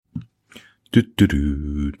Uh-oh,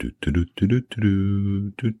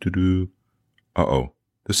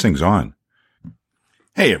 this thing's on.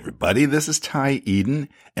 Hey everybody, this is Ty Eden,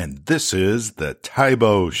 and this is the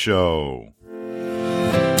Tybo Show.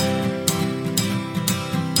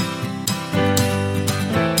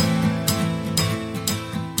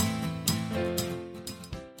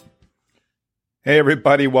 Hey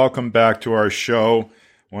everybody, welcome back to our show.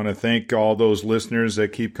 I want to thank all those listeners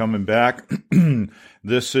that keep coming back.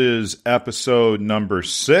 This is episode number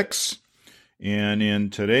 6. And in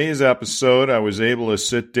today's episode, I was able to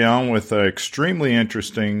sit down with an extremely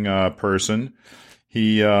interesting person.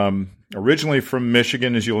 He originally from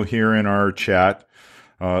Michigan, as you'll hear in our chat,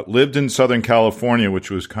 lived in Southern California, which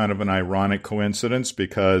was kind of an ironic coincidence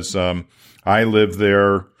because I lived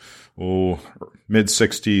there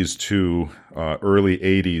mid-60s to early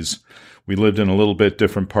 80s. We lived in a little bit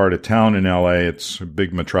different part of town in LA. It's a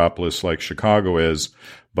big metropolis like Chicago is,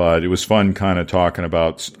 but it was fun kind of talking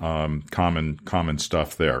about common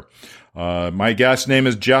stuff there. My guest's name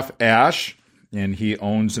is Jeff Ash, and he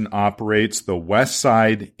owns and operates the West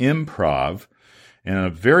Side Improv, and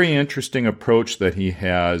a very interesting approach that he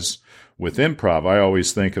has with improv. I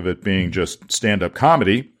always think of it being just stand-up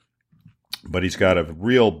comedy, but he's got a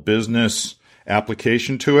real business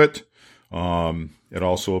application to it. It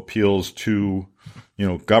also appeals to,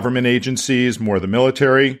 government agencies, more the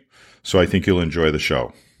military. So I think you'll enjoy the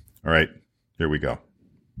show. All right, here we go.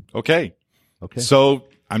 Okay. So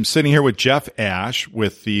I'm sitting here with Jeff Ash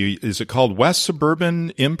with is it called West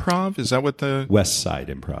Suburban Improv? Is that what the? West Side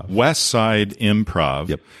Improv. West Side Improv.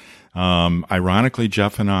 Yep. Ironically,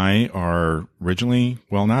 Jeff and I are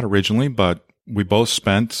not originally, but we both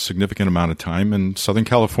spent a significant amount of time in Southern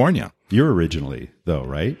California. You're originally, though,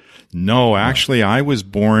 right? No, actually, I was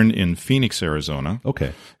born in Phoenix, Arizona.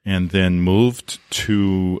 Okay. And then moved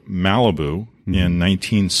to Malibu in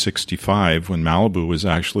 1965 when Malibu was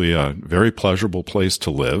actually a very pleasurable place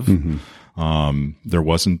to live. Mm-hmm. There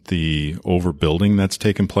wasn't the overbuilding that's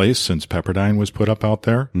taken place since Pepperdine was put up out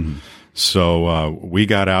there. Mm-hmm. So I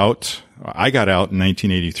got out in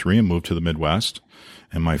 1983 and moved to the Midwest.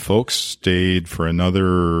 And my folks stayed for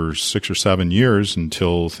another 6 or 7 years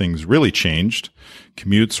until things really changed.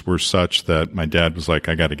 Commutes were such that my dad was like,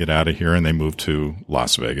 I got to get out of here. And they moved to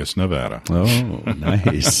Las Vegas, Nevada. Oh,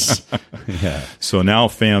 nice. Yeah. So now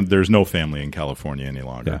there's no family in California any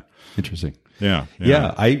longer. Yeah. Interesting. Yeah.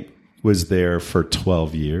 I was there for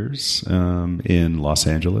 12 years in Los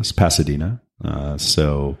Angeles, Pasadena.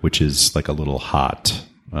 Which is like a little hot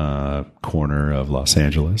corner of Los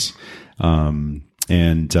Angeles.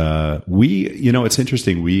 And it's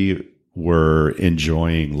interesting. We were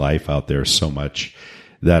enjoying life out there so much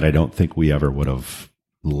that I don't think we ever would have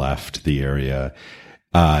left the area.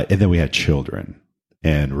 And then we had children,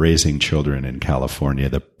 and raising children in California,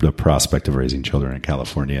 the prospect of raising children in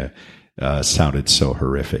California, sounded so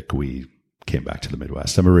horrific. We came back to the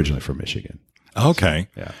Midwest. I'm originally from Michigan. Okay.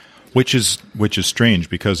 So, yeah. Which is strange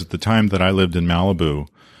because at the time that I lived in Malibu,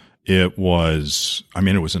 it was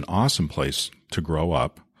an awesome place to grow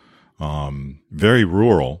up, very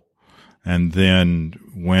rural. And then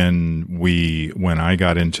when I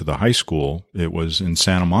got into the high school, it was in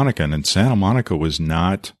Santa Monica, and Santa Monica was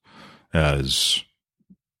not as,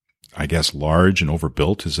 I guess, large and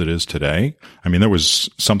overbuilt as it is today. I mean, there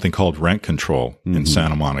was something called rent control in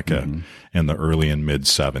Santa Monica in the early and mid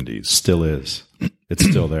 70s. Still is. It's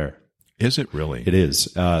still there. Is it really? It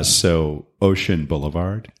is. So Ocean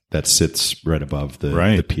Boulevard, that sits right above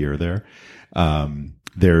the pier there.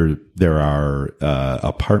 There are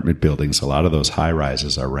apartment buildings. A lot of those high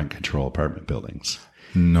rises are rent control apartment buildings.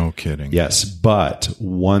 No kidding. Yes, but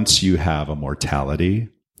once you have a mortality,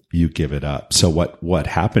 you give it up. So what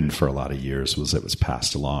happened for a lot of years was it was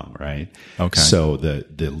passed along, right? Okay. So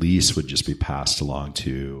the lease would just be passed along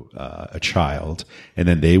to a child, and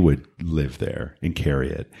then they would live there and carry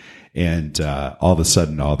it. And all of a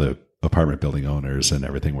sudden, all the apartment building owners and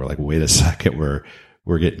everything were like, "Wait a second,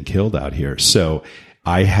 we're getting killed out here." So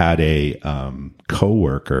I had a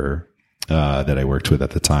coworker that I worked with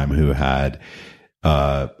at the time who had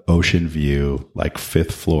ocean view, like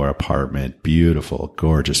 5th floor apartment, beautiful,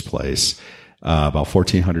 gorgeous place, about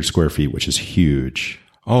 1,400 square feet, which is huge.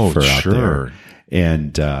 Oh, for sure. Out there,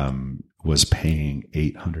 and was paying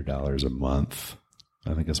 $800 a month.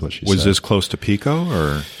 I think that's what she said. Was this close to Pico,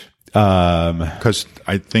 or? Because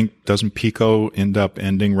I think, doesn't Pico end up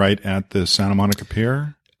ending right at the Santa Monica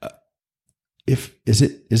Pier? Is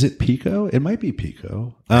it Pico? It might be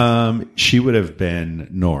Pico. She would have been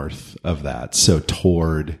north of that, so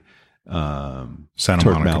toward Santa toward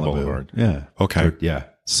Monica Malibu. Boulevard. Yeah. Okay.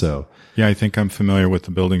 So yeah, I think I'm familiar with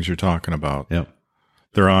the buildings you're talking about. Yeah.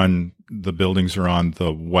 They're on the buildings are on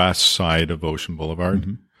the west side of Ocean Boulevard?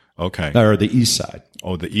 Mm-hmm. Okay. Or the east side.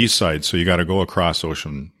 Oh, the east side. So you got to go across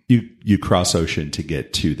Ocean. You cross Ocean to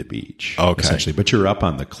get to the beach, essentially. But you're up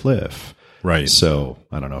on the cliff. Right. So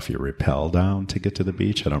I don't know if you rappel down to get to the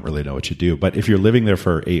beach. I don't really know what you do. But if you're living there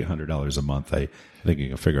for $800 a month, I think you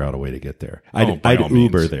can figure out a way to get there. I'd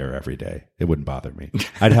Uber there every day. It wouldn't bother me.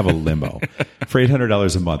 I'd have a limo. For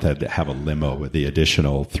 $800 a month, I'd have a limo with the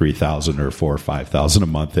additional $3,000 or $4,000 or $5,000 a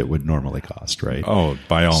month it would normally cost, right? Oh,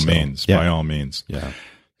 by all means. Yeah. By all means. Yeah.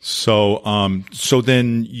 So, so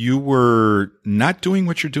then you were not doing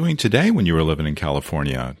what you're doing today when you were living in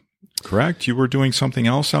California, correct? You were doing something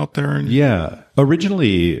else out there? Yeah.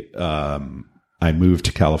 Originally, I moved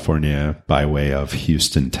to California by way of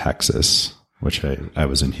Houston, Texas, which I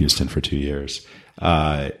was in Houston for 2 years.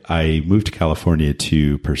 I moved to California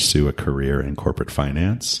to pursue a career in corporate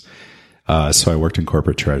finance. So I worked in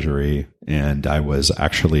corporate treasury, and I was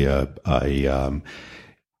actually a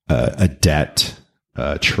debt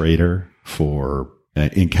trader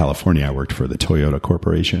in California. I worked for the Toyota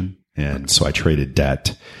Corporation, and so I traded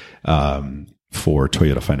debt for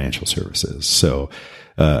Toyota Financial Services. So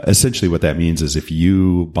essentially what that means is if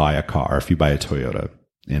you buy a Toyota,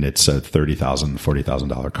 and it's a $30,000,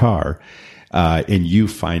 $40,000 car, and you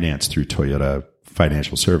finance through Toyota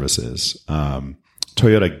Financial Services,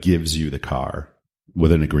 Toyota gives you the car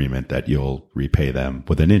with an agreement that you'll repay them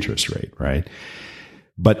with an interest rate, right?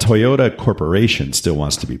 But Toyota Corporation still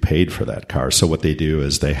wants to be paid for that car. So what they do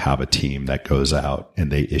is they have a team that goes out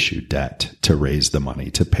and they issue debt to raise the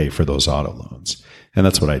money to pay for those auto loans. And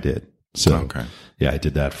that's what I did. So yeah, I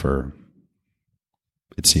did that for,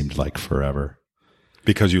 it seemed like forever.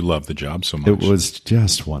 Because you love the job so much. It was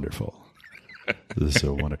just wonderful. It was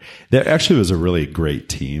so wonderful. There actually was a really great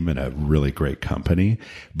team and a really great company,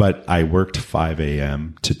 but I worked 5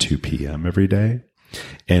 a.m. to 2 p.m. every day.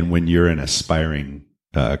 And when you're an aspiring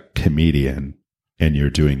comedian and you're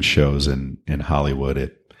doing shows in Hollywood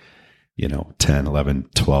at, 10, 11,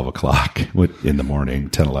 12 o'clock in the morning,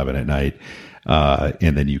 10, 11 at night,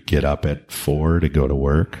 and then you get up at 4 to go to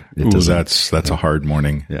work. That's a hard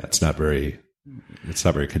morning. Yeah. It's not very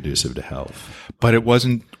conducive to health. But it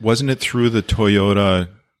wasn't it through the Toyota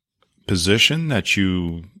position that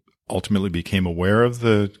you ultimately became aware of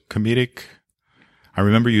the comedic? I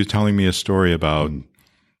remember you telling me a story about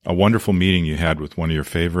a wonderful meeting you had with one of your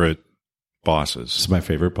favorite bosses. It's my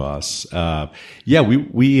favorite boss. Yeah, we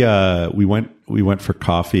went for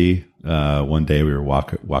coffee. One day we were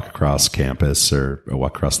walk across campus or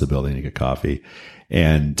walk across the building to get coffee,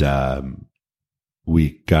 and we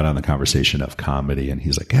got on the conversation of comedy. And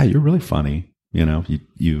he's like, "Yeah, you're really funny.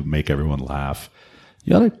 You make everyone laugh.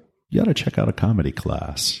 You ought to check out a comedy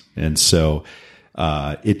class." And so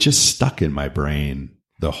it just stuck in my brain.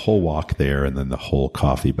 The whole walk there and then the whole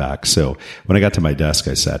coffee back. So when I got to my desk,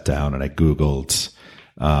 I sat down and I Googled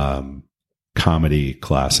comedy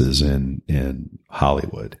classes in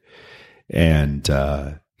Hollywood. And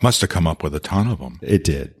must have come up with a ton of them. It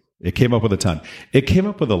did. It came up with a ton. It came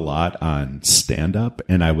up with a lot on stand-up,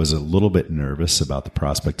 and I was a little bit nervous about the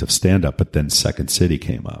prospect of stand-up, but then Second City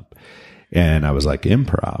came up. And I was like,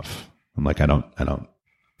 improv. I'm like, I don't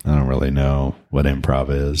really know what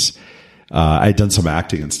improv is. I'd done some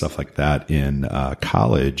acting and stuff like that in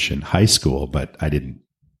college and high school, but I didn't,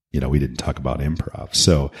 we didn't talk about improv.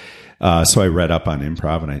 So I read up on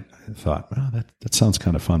improv and I thought, oh, that sounds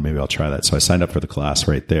kind of fun. Maybe I'll try that. So I signed up for the class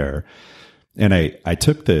right there. And I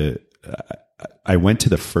took I went to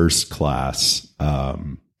the first class,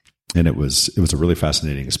 and it was a really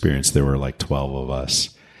fascinating experience. There were like 12 of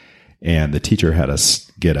us, and the teacher had us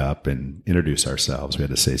get up and introduce ourselves. We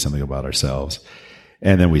had to say something about ourselves.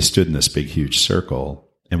 And then we stood in this big, huge circle,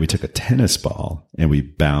 and we took a tennis ball and we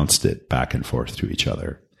bounced it back and forth to each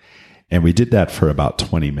other. And we did that for about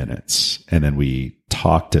 20 minutes. And then we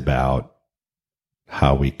talked about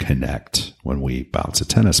how we connect when we bounce a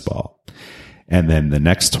tennis ball. And then the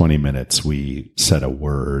next 20 minutes, we said a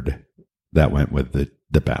word that went with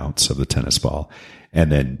the bounce of the tennis ball. And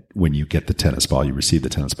then when you get the tennis ball, you receive the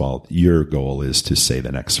tennis ball, your goal is to say the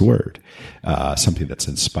next word, something that's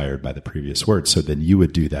inspired by the previous word. So then you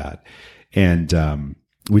would do that. And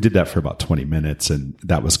we did that for about 20 minutes, and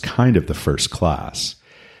that was kind of the first class.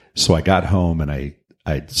 So I got home and I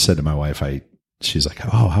said to my wife, she's like,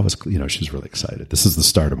 "Oh, how was," she's really excited. This is the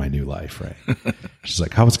start of my new life, right? She's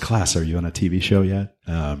like, "How was class? Are you on a TV show yet?"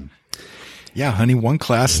 Yeah, honey, one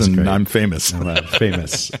class and great. I'm famous. I'm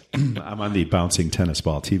famous. I'm on the bouncing tennis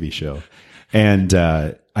ball TV show. And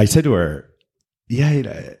I said to her,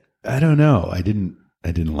 "Yeah, I don't know. I didn't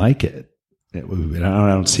like it. I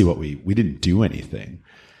don't see what we didn't do anything."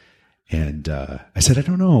 And I said, "I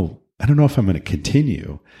don't know. I don't know if I'm going to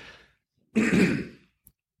continue. And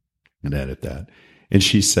edit that. And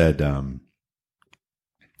she said, well,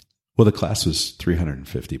 the class was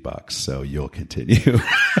 $350, so you'll continue.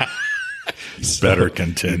 Better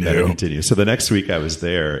continue. So the next week I was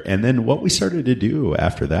there. And then what we started to do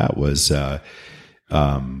after that was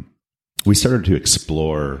we started to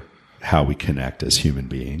explore how we connect as human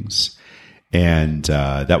beings. And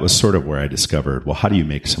that was sort of where I discovered, well, how do you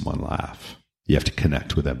make someone laugh? You have to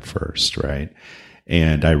connect with them first, right?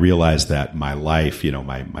 And I realized that my life,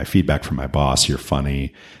 my feedback from my boss, you're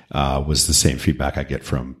funny, was the same feedback I get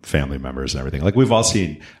from family members and everything. Like we've all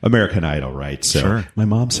seen American Idol, right? So sure. My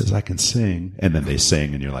mom says I can sing, and then they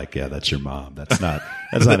sing, and you're like, yeah, that's your mom. That's not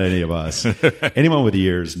any of us. Anyone with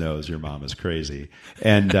ears knows your mom is crazy.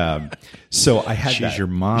 And so I had She's your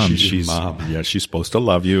mom. She's your mom. Yeah, she's supposed to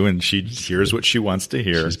love you, and she hears what she wants to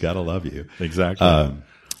hear. She's got to love you. Exactly.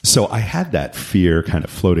 So I had that fear kind of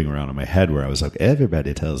floating around in my head where I was like,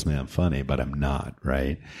 everybody tells me I'm funny, but I'm not,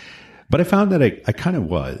 right? But I found that I kind of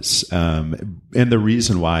was. And the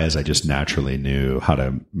reason why is I just naturally knew how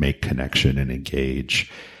to make connection and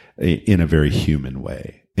engage in a very human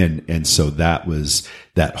way. And so that was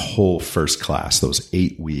that whole first class, those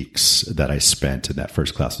 8 weeks that I spent in that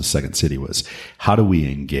first class in Second City was how do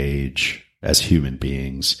we engage as human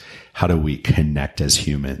beings? How do we connect as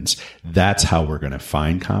humans? That's how we're going to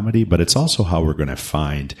find comedy, but it's also how we're going to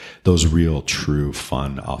find those real, true,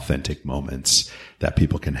 fun, authentic moments that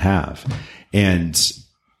people can have. And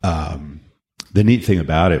the neat thing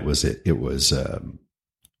about it was it was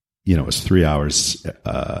 3 hours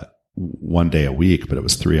one day a week, but it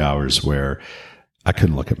was 3 hours where I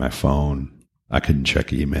couldn't look at my phone. I couldn't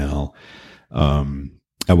check email.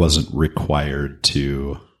 I wasn't required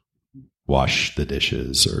to wash the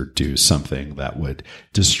dishes or do something that would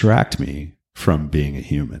distract me from being a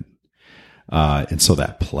human. And so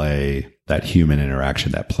that play, that human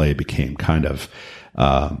interaction, that play became kind of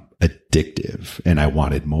addictive, and I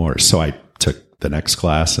wanted more. So I took the next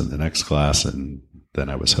class and the next class, and then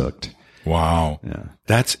I was hooked. Wow. Yeah.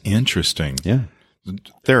 That's interesting. Yeah.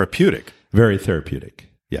 Therapeutic. Very therapeutic.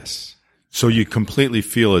 Yes. So you completely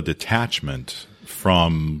feel a detachment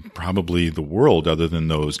from probably the world other than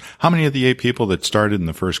those. How many of the 8 people that started in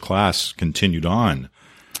the first class continued on?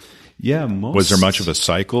 Yeah. Was there much of a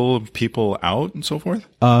cycle of people out and so forth?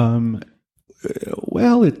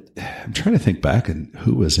 Well, I'm trying to think back and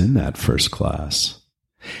who was in that first class.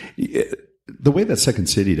 The way that Second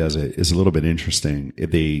City does it is a little bit interesting.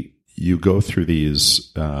 You go through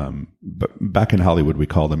these, back in Hollywood, we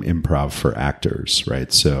call them improv for actors,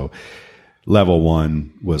 right? So level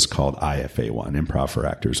 1 was called IFA 1, Improv for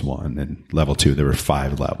Actors 1. And level 2, there were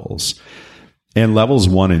 5 levels. And levels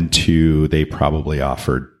 1 and 2, they probably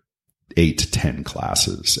offered 8 to 10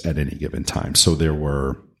 classes at any given time. So there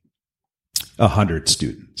were 100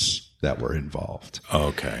 students that were involved.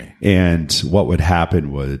 Okay. And what would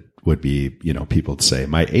happen would be, people would say,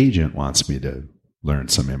 my agent wants me to learn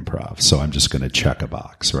some improv, so I'm just going to check a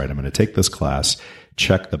box, right? I'm going to take this class,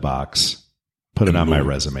 check the box, put it on my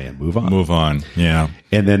resume, and move on. Yeah.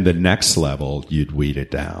 And then the next level, you'd weed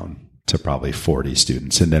it down to probably 40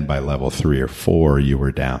 students. And then by level 3 or 4, you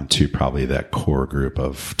were down to probably that core group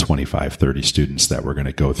of 25, 30 students that were going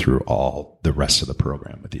to go through all the rest of the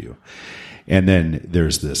program with you. And then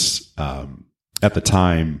there's this, at the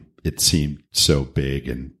time, it seemed so big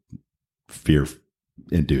and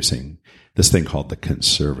fear-inducing, this thing called the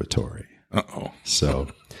conservatory. Uh-oh. So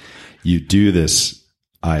you do this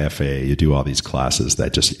IFA, you do all these classes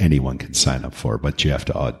that just anyone can sign up for, but you have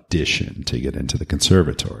to audition to get into the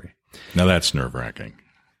conservatory. Now that's nerve-wracking.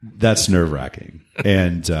 That's nerve-wracking.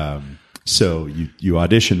 And so you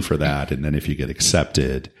audition for that, and then if you get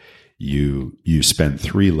accepted, you spend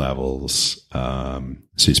 3 levels.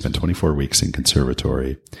 So you spend 24 weeks in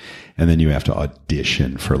conservatory, and then you have to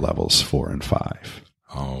audition for levels 4 and 5.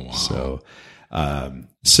 Oh, wow.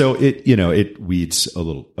 So it weeds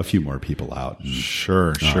a few more people out. And,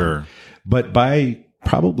 sure. But by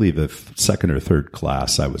probably the second or third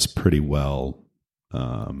class, I was pretty well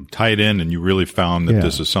tied in, and you really found that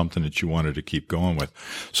this is something that you wanted to keep going with.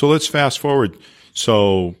 So let's fast forward.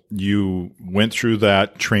 So you went through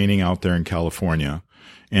that training out there in California,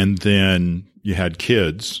 and then you had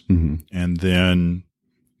kids, and then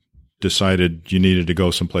decided you needed to go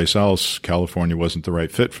someplace else. California wasn't the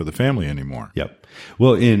right fit for the family anymore. Yep.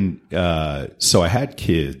 Well, so I had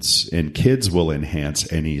kids, and kids will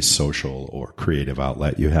enhance any social or creative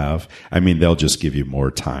outlet you have. I mean, they'll just give you more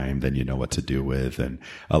time than you know what to do with, and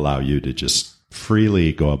allow you to just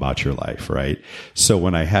freely go about your life, right? So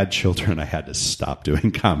when I had children, I had to stop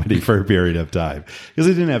doing comedy for a period of time because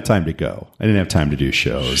I didn't have time to go. I didn't have time to do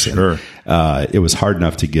shows. Sure. And, it was hard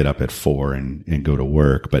enough to get up at 4 and go to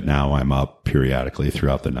work, but now I'm up periodically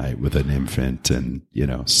throughout the night with an infant and,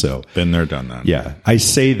 so. Been there, done that. Yeah. I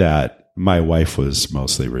say that my wife was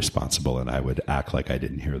mostly responsible and I would act like I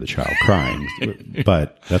didn't hear the child crying,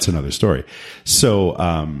 but that's another story.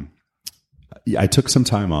 So, I took some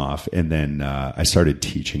time off and then I started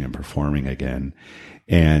teaching and performing again.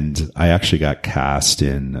 And I actually got cast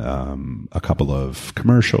in a couple of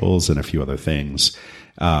commercials and a few other things.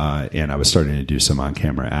 And I was starting to do some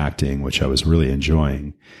on-camera acting, which I was really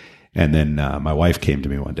enjoying. And then my wife came to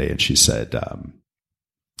me one day and she said,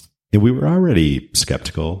 and we were already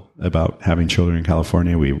skeptical about having children in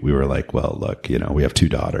California. We were like, well, look, we have 2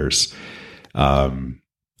 daughters.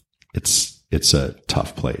 It's a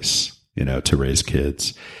tough place. To raise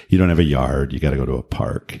kids. You don't have a yard. You got to go to a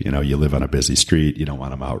park. You live on a busy street. You don't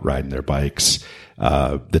want them out riding their bikes.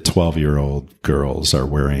 The 12-year-old girls are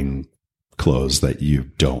wearing clothes that you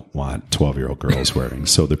don't want 12-year-old girls wearing.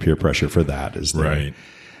 So the peer pressure for that is there. Right.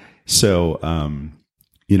 So,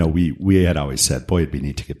 we had always said, boy, it'd be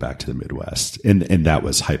neat to get back to the Midwest. And that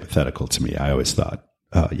was hypothetical to me. I always thought,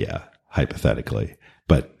 oh yeah, hypothetically,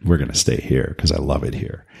 but we're going to stay here because I love it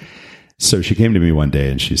here. So she came to me one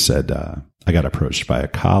day and she said, I got approached by a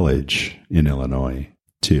college in Illinois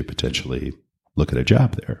to potentially look at a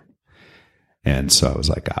job there. And so I was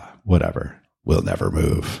like, whatever, we'll never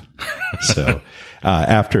move. So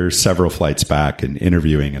after several flights back and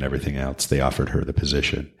interviewing and everything else, they offered her the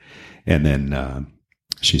position. And then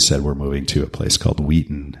she said, we're moving to a place called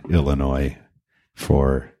Wheaton, Illinois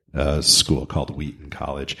for a school called Wheaton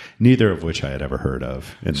College, neither of which I had ever heard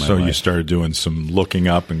of in my life. So you started doing some looking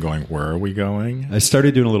up and going, where are we going? I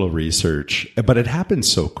started doing a little research, but it happened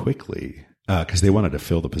so quickly because they wanted to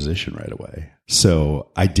fill the position right away.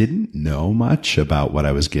 So I didn't know much about what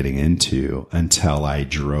I was getting into until I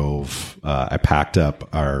I packed up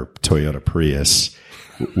our Toyota Prius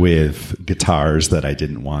with guitars that I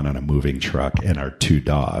didn't want on a moving truck and our 2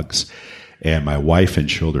 dogs. And my wife and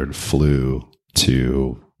children flew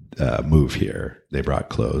to move here. They brought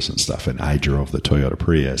clothes and stuff, and I drove the Toyota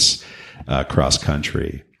Prius cross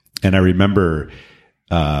country. And I remember,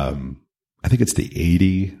 I think it's the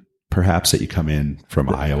 80, perhaps, that you come in from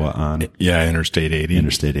Iowa on. Yeah, Interstate 80.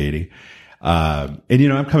 Interstate 80. And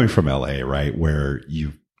I'm coming from LA, right, where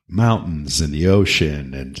you mountains and the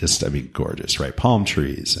ocean and just, gorgeous, right? Palm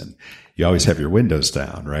trees, and you always have your windows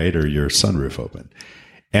down, right, or your sunroof open.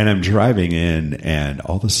 And I'm driving in, and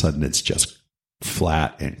all of a sudden it's just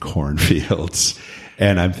flat and cornfields.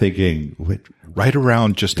 And I'm thinking, right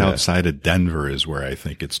around just outside of Denver is where I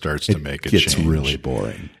think it starts to make a change. It's really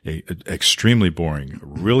boring. Extremely boring.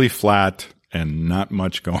 Really flat and not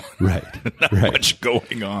much going on. Right. Much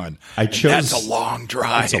going on. That's a long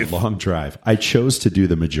drive. It's a long drive. I chose to do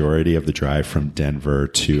the majority of the drive from Denver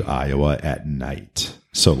to Iowa at night.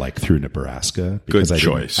 So like through Nebraska. Good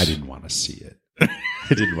choice. I didn't want to see it.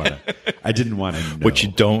 I didn't want to know. What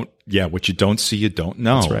you don't see, you don't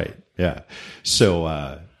know. That's right. Yeah.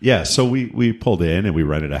 So, so we pulled in and we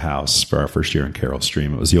rented a house for our first year in Carroll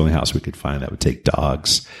Stream. It was the only house we could find that would take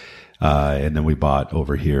dogs. And then we bought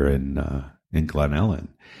over here in Glen Ellen.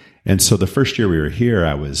 And so the first year we were here,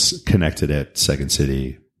 I was connected at Second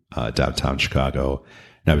City, downtown Chicago.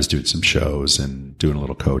 And I was doing some shows and doing a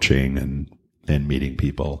little coaching and meeting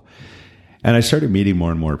people. And I started meeting more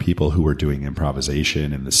and more people who were doing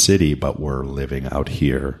improvisation in the city, but were living out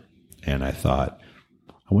here. And I thought,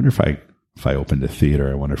 I wonder if I opened a theater,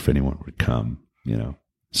 I wonder if anyone would come,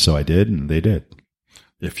 So I did, and they did.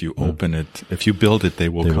 If you open it, if you build it, they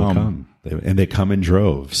will come. And they come in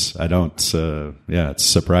droves. It's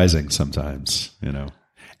surprising sometimes,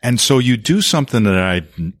 And so you do something that I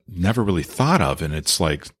never really thought of, and it's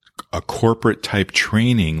like a corporate type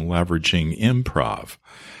training leveraging improv.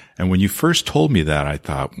 And when you first told me that, I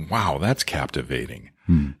thought, wow, that's captivating.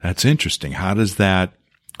 That's interesting. How does that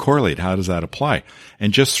correlate? How does that apply?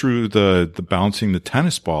 And just through the bouncing the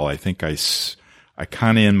tennis ball, I think I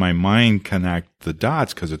kind of in my mind connect the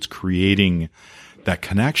dots because it's creating that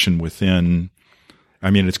connection within.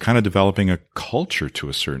 It's kind of developing a culture to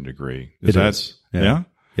a certain degree. It is. Yeah?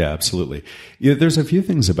 Yeah, absolutely. There's a few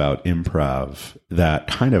things about improv that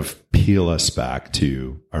kind of peel us back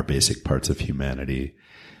to our basic parts of humanity.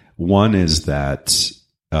 One is that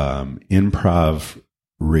improv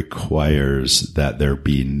requires that there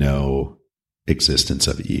be no existence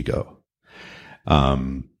of ego.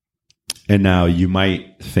 And now you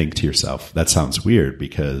might think to yourself, that sounds weird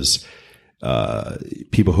because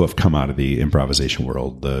people who have come out of the improvisation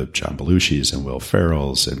world, the John Belushi's and Will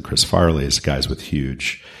Ferrell's and Chris Farley's, guys with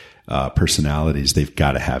huge personalities, they've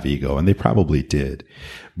got to have ego, and they probably did.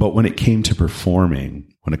 But when it came to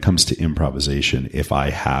performing, when it comes to improvisation, if I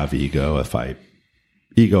have ego,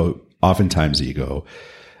 oftentimes ego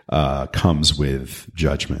comes with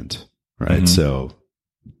judgment, right? Mm-hmm. So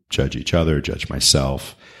judge each other, judge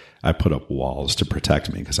myself. I put up walls to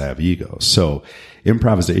protect me because I have ego. So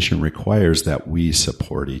improvisation requires that we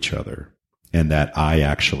support each other, and that I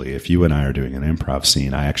actually, if you and I are doing an improv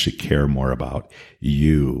scene, I actually care more about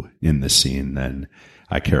you in the scene than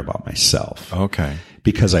I care about myself. Okay.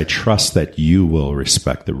 Because I trust that you will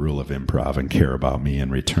respect the rule of improv and care about me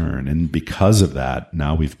in return. And because of that,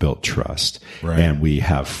 now we've built trust, right, and we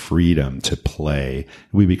have freedom to play.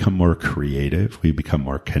 We become more creative. We become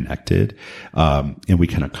more connected, and we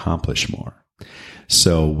can accomplish more.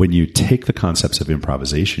 So when you take the concepts of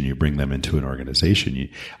improvisation, you bring them into an organization.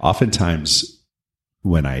 Oftentimes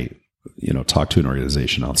when I, talk to an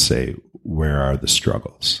organization, I'll say, where are the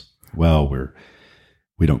struggles? Well,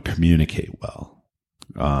 we don't communicate well.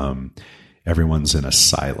 Everyone's in a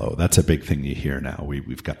silo. That's a big thing you hear now.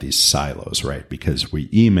 We've got these silos, right? Because we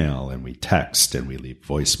email and we text and we leave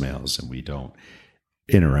voicemails and we don't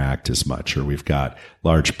interact as much, or we've got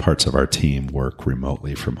large parts of our team work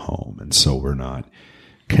remotely from home. And so we're not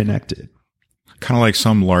connected. Kind of like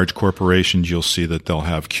some large corporations, you'll see that they'll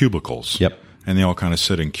have cubicles. Yep. And they all kind of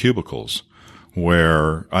sit in cubicles,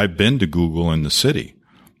 where I've been to Google in the city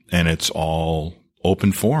and it's all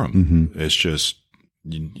open forum. Mm-hmm. It's just,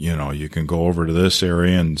 you can go over to this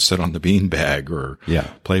area and sit on the beanbag or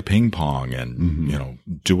play ping pong and, mm-hmm.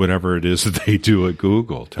 Do whatever it is that they do at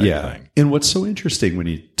Google type thing. And what's so interesting when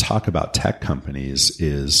you talk about tech companies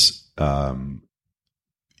is some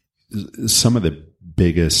of the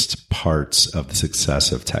biggest parts of the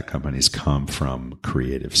success of tech companies come from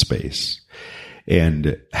creative space.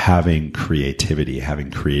 And having creativity, having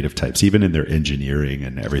creative types, even in their engineering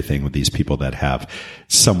and everything, with these people that have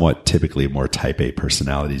somewhat typically more type A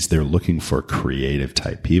personalities, they're looking for creative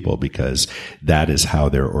type people because that is how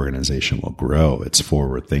their organization will grow. It's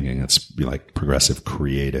forward thinking. It's like progressive,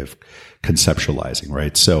 creative conceptualizing,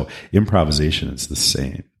 right? So improvisation is the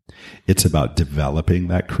same. It's about developing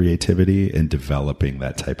that creativity and developing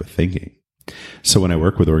that type of thinking. So when I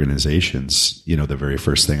work with organizations, the very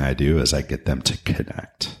first thing I do is I get them to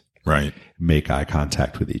connect, right? Make eye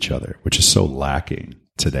contact with each other, which is so lacking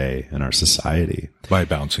today in our society. By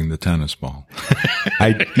bouncing the tennis ball.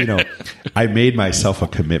 I made myself a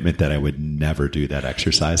commitment that I would never do that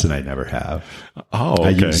exercise, and I never have. Oh, okay. I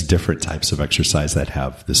use different types of exercise that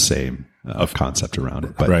have the same concept around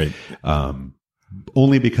it, but right.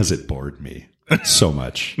 Only because it bored me so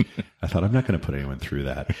much. I thought, I'm not going to put anyone through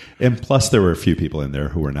that. And plus, there were a few people in there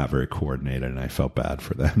who were not very coordinated, and I felt bad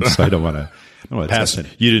for them. So I don't want to pass.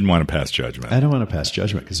 You didn't want to pass judgment. I don't want to pass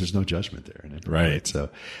judgment because there's no judgment there in it. Right. So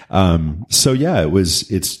yeah, it was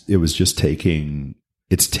just taking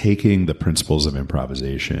the principles of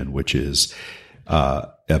improvisation, which is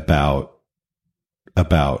about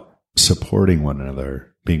supporting one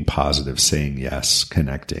another, being positive, saying yes,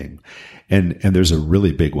 connecting. And there's a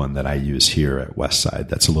really big one that I use here at Westside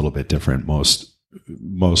that's a little bit different.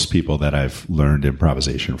 Most people that I've learned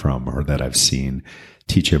improvisation from or that I've seen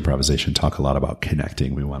teach improvisation talk a lot about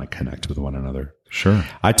connecting. We want to connect with one another. Sure.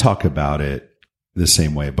 I talk about it the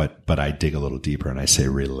same way, but I dig a little deeper and I say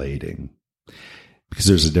relating. Because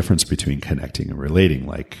there's a difference between connecting and relating.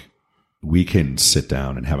 Like, we can sit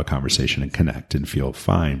down and have a conversation and connect and feel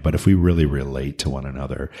fine. But if we really relate to one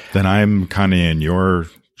another, then I'm kind of in your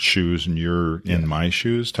shoes and you're in my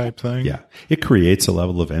shoes type thing. Yeah. It creates a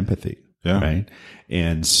level of empathy. Yeah. Right.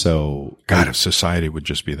 And so, God, if society would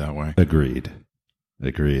just be that way. Agreed.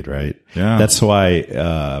 Right. Yeah. That's why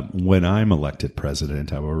when I'm elected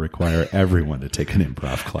president, I will require everyone to take an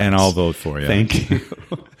improv class. And I'll vote for you. Thank you.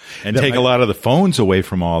 And take a lot of the phones away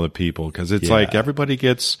from all the people, because it's like everybody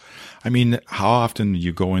gets, how often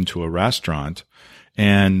you go into a restaurant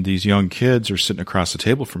and these young kids are sitting across the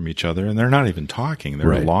table from each other and they're not even talking.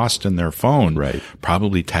 They're lost in their phone,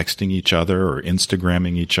 probably texting each other or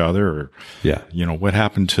Instagramming each other or, what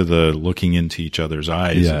happened to the looking into each other's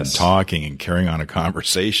eyes and talking and carrying on a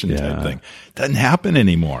conversation type thing? Doesn't happen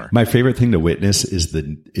anymore. My favorite thing to witness is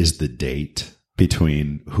the date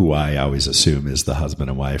between who I always assume is the husband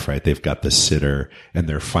and wife, right? They've got the sitter and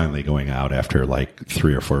they're finally going out after like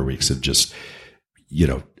 3 or 4 weeks of just,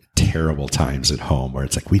 terrible times at home where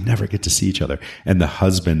it's like, we never get to see each other. And the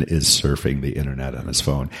husband is surfing the internet on his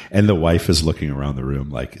phone and the wife is looking around the room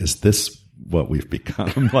like, is this what we've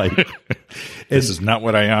become. Like, this is not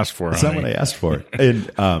what I asked for. It's not what I asked for.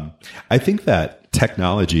 And I think that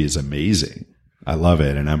technology is amazing. I love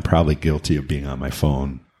it. And I'm probably guilty of being on my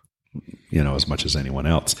phone, as much as anyone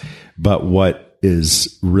else. But what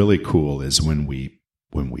is really cool is when we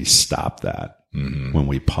stop that, when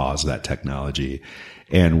we pause that technology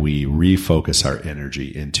and we refocus our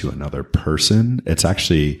energy into another person, it's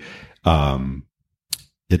actually,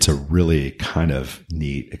 it's a really kind of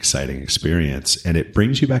neat, exciting experience. And it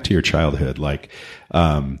brings you back to your childhood. Like,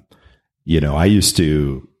 I used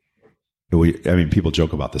to, people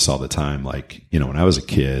joke about this all the time. Like, when I was a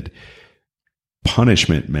kid,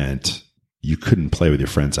 punishment meant you couldn't play with your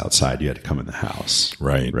friends outside. You had to come in the house.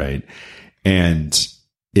 Right. Right. And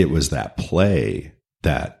it was that play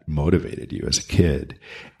that motivated you as a kid.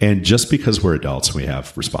 And just because we're adults and we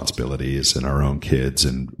have responsibilities and our own kids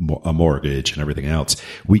and a mortgage and everything else,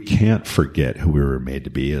 we can't forget who we were made to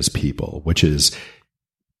be as people, which is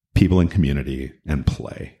people in community and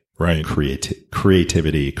play. Right.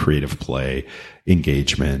 Creativity, creative play,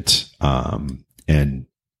 engagement, and,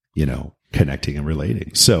 connecting and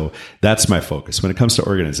relating. So that's my focus. When it comes to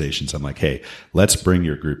organizations, I'm like, hey, let's bring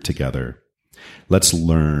your group together. Let's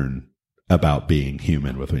learn about being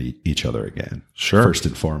human with each other again. Sure. First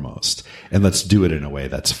and foremost. And let's do it in a way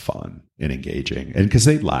that's fun and engaging. And because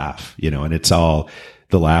they laugh, and it's all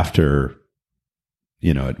the laughter,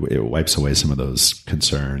 it wipes away some of those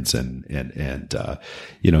concerns and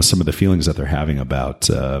some of the feelings that they're having about,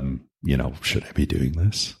 should I be doing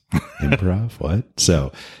this? Improv? What?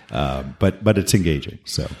 So, but it's engaging.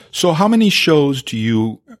 So how many shows do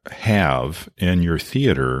you have in your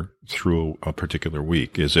theater through a particular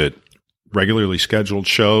week? Is it regularly scheduled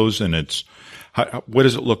shows, and what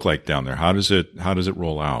does it look like down there? How does it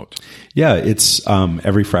roll out? Yeah, it's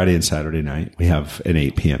every Friday and Saturday night we have an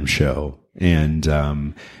 8 p.m. show, and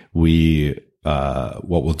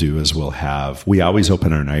what we'll do is we always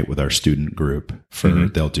open our night with our student group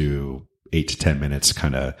they'll do 8 to 10 minutes,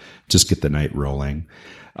 kind of just get the night rolling.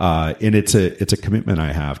 And it's a commitment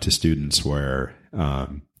I have to students where,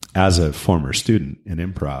 as a former student in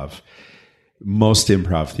improv, most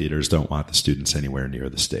improv theaters don't want the students anywhere near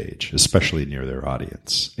the stage, especially near their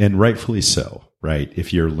audience. And rightfully so, right?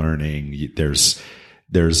 If you're learning,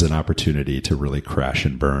 there's an opportunity to really crash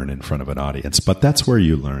and burn in front of an audience, but that's where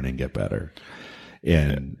you learn and get better.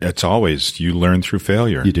 And it's always, you learn through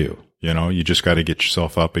failure. You do. You just got to get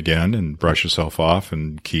yourself up again and brush yourself off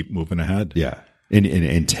and keep moving ahead. Yeah.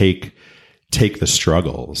 And take the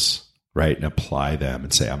struggles, right, and apply them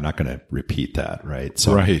and say, I'm not going to repeat that, right?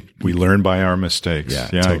 So, right. We learn by our mistakes. Yeah,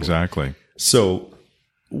 totally. Exactly. So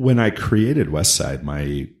when I created Westside,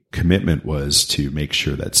 my commitment was to make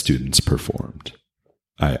sure that students performed.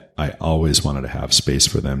 I always wanted to have space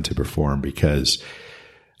for them to perform because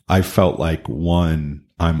I felt like, one,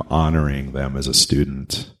 I'm honoring them as a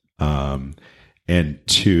student. And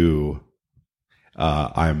two,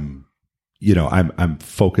 I'm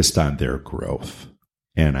focused on their growth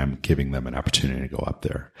and I'm giving them an opportunity to go up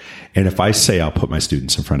there. And if I say I'll put my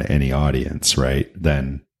students in front of any audience, right,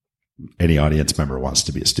 then any audience member wants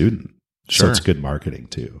to be a student. Sure. So it's good marketing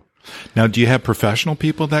too. Now, do you have professional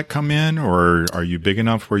people that come in, or are you big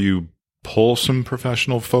enough where you pull some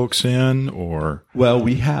professional folks in, or? Well,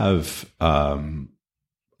 we have,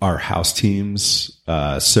 our house teams.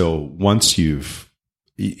 So once you've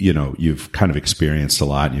kind of experienced a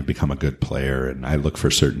lot and you've become a good player, and I look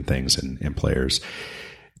for certain things in players,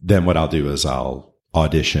 then what I'll do is I'll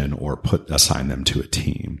audition or assign them to a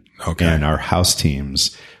team. Okay. And our house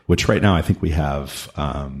teams, which right now I think we have,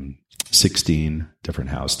 16 different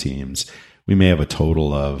house teams. We may have a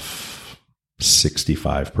total of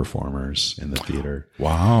 65 performers in the theater.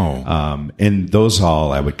 Wow. And those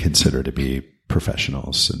all I would consider to be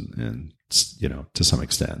professionals and to some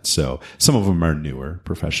extent. So some of them are newer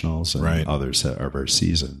professionals and right. Others are very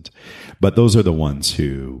seasoned. But those are the ones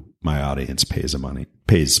who my audience pays money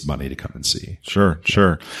to come and see. Sure.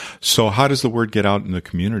 So how does the word get out in the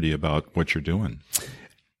community about what you're doing?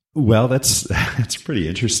 Well, that's pretty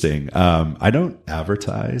interesting. I don't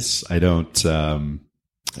advertise. I don't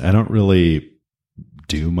really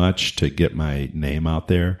do much to get my name out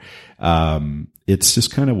there. It's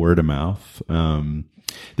just kind of word of mouth.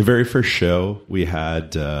 The very first show we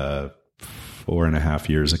had 4.5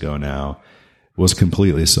 years ago now was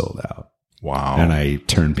completely sold out. Wow. And I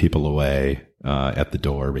turned people away at the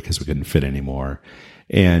door because we couldn't fit anymore.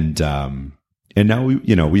 And now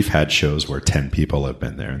we've had shows where 10 people have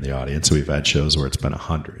been there in the audience. We've had shows where it's been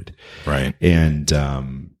 100. Right. And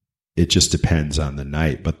it just depends on the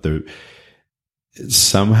night. But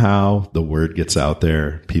somehow the word gets out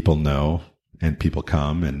there. People know. and people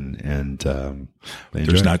come and they There's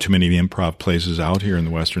enjoy not too many improv places out here in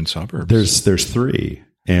the western suburbs. There's three,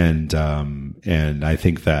 and I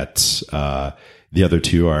think that the other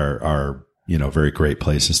two are very great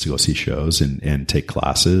places to go see shows and take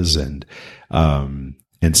classes, and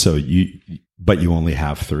so but you only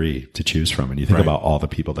have three to choose from, and you think Right. about all the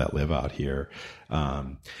people that live out here.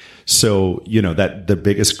 So that the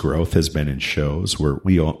biggest growth has been in shows where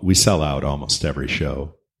we sell out almost every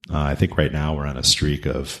show. I think right now we're on a streak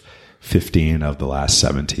of 15 of the last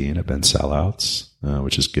 17 have been sellouts,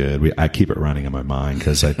 which is good. I keep it running in my mind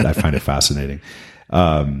because I find it fascinating.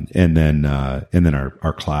 And then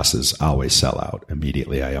our classes always sell out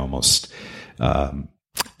immediately. And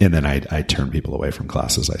then I turn people away from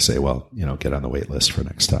classes. I say, well, get on the wait list for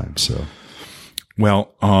next time. So,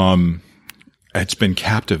 Well, it's been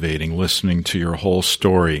captivating listening to your whole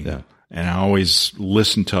story. Yeah. And I always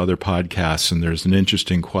listen to other podcasts, and there's an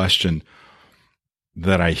interesting question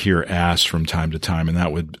that I hear asked from time to time. And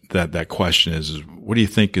that question is, what do you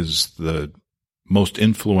think is the most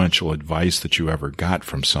influential advice that you ever got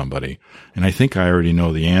from somebody? And I think I already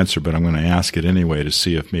know the answer, but I'm going to ask it anyway to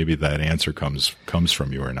see if maybe that answer comes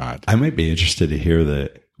from you or not. I might be interested to hear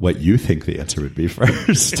what you think the answer would be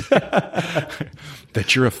first.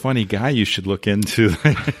 That you're a funny guy, you should look into.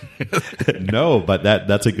 No, but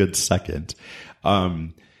that's a good second.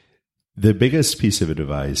 The biggest piece of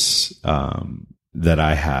advice that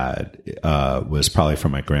I had was probably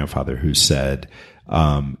from my grandfather, who said,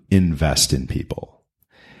 invest in people.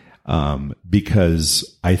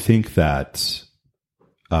 Because I think that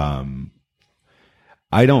I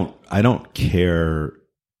don't care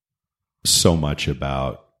so much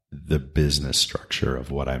about the business structure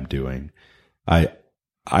of what I'm doing. I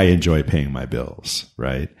enjoy paying my bills,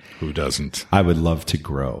 right? Who doesn't? I would love to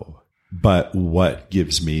grow. But what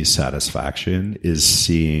gives me satisfaction is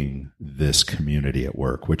seeing this community at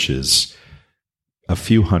work, which is a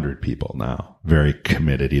few hundred people now, very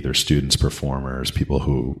committed, either students, performers, people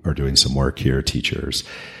who are doing some work here, teachers.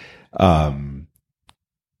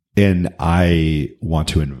 And I want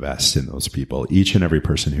to invest in those people. Each and every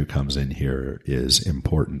person who comes in here is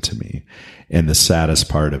important to me. And the saddest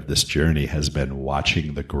part of this journey has been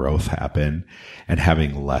watching the growth happen and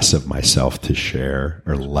having less of myself to share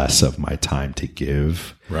or less of my time to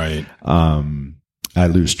give. Right. I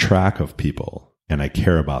lose track of people and I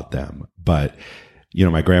care about them. But,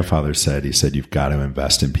 my grandfather said, you've got to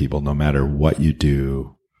invest in people no matter what you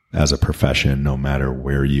do as a profession, no matter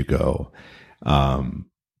where you go.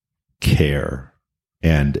 Care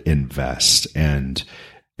and invest. And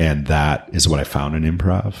that is what I found in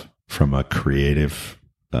improv from a creative,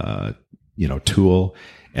 tool.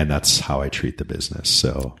 And that's how I treat the business.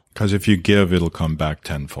 So, because if you give, it'll come back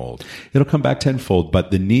tenfold. It'll come back tenfold. But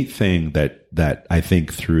the neat thing that I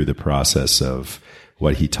think through the process of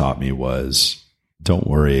what he taught me was, don't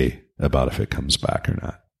worry about if it comes back or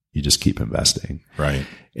not. You just keep investing. Right.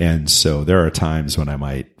 And so there are times when I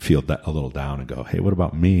might feel a little down and go, hey, what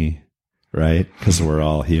about me? Right? Because we're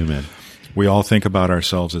all human. We all think about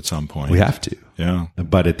ourselves at some point. We have to. Yeah.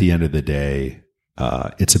 But at the end of the day,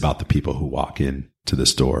 it's about the people who walk in to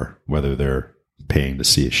this door, whether they're paying to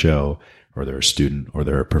see a show or they're a student or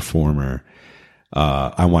they're a performer.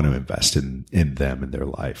 I want to invest in them and their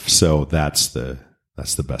life. So that's the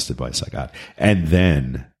best advice I got. And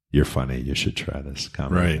then, you're funny, you should try this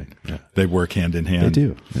comedy. Right. Yeah. They work hand in hand. They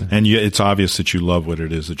do. Yeah. And it's obvious that you love what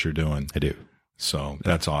it is that you're doing. I do. So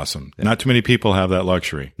that's awesome. Yeah. Not too many people have that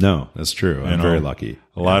luxury. No, that's true. I'm very lucky.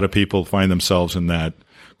 A lot of people find themselves in that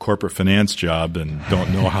corporate finance job and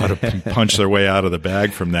don't know how to punch their way out of the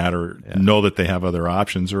bag from that, or know that they have other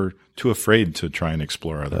options, or too afraid to try and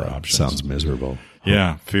explore other options. Sounds miserable.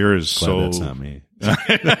 Yeah. Fear is Glad that's not me.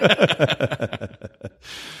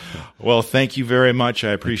 Well, thank you very much. I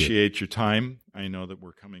appreciate your time. I know that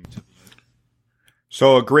we're coming to the end.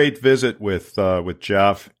 So a great visit with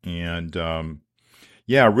Jeff, and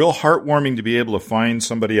real heartwarming to be able to find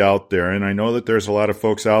somebody out there. And I know that there's a lot of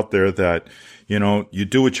folks out there that, you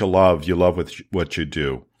do what you love what you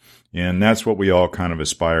do. And that's what we all kind of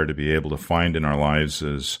aspire to be able to find in our lives.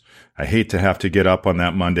 Is I hate to have to get up on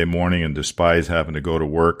that Monday morning and despise having to go to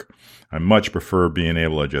work. I much prefer being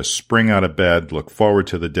able to just spring out of bed, look forward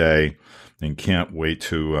to the day, and can't wait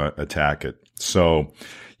to attack it. So,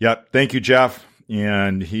 thank you, Jeff.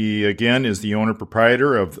 And he, again, is the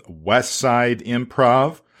owner-proprietor of West Side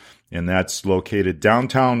Improv, and that's located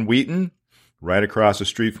downtown Wheaton, right across the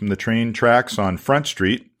street from the train tracks on Front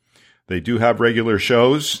Street. They do have regular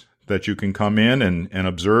shows that you can come in and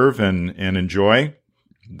observe and enjoy.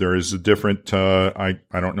 There is a different, I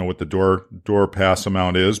don't know what the door pass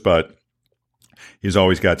amount is, but He's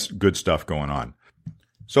always got good stuff going on.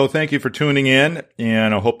 So thank you for tuning in,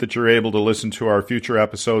 and I hope that you're able to listen to our future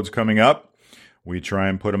episodes coming up. We try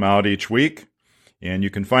and put them out each week. And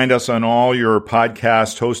you can find us on all your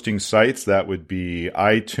podcast hosting sites. That would be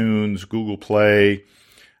iTunes, Google Play.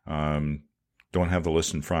 Don't have the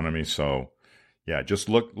list in front of me. So, yeah, just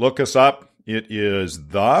look us up. It is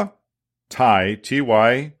the Ty,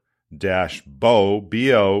 Ty-Bo,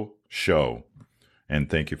 B-O show. And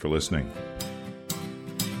thank you for listening.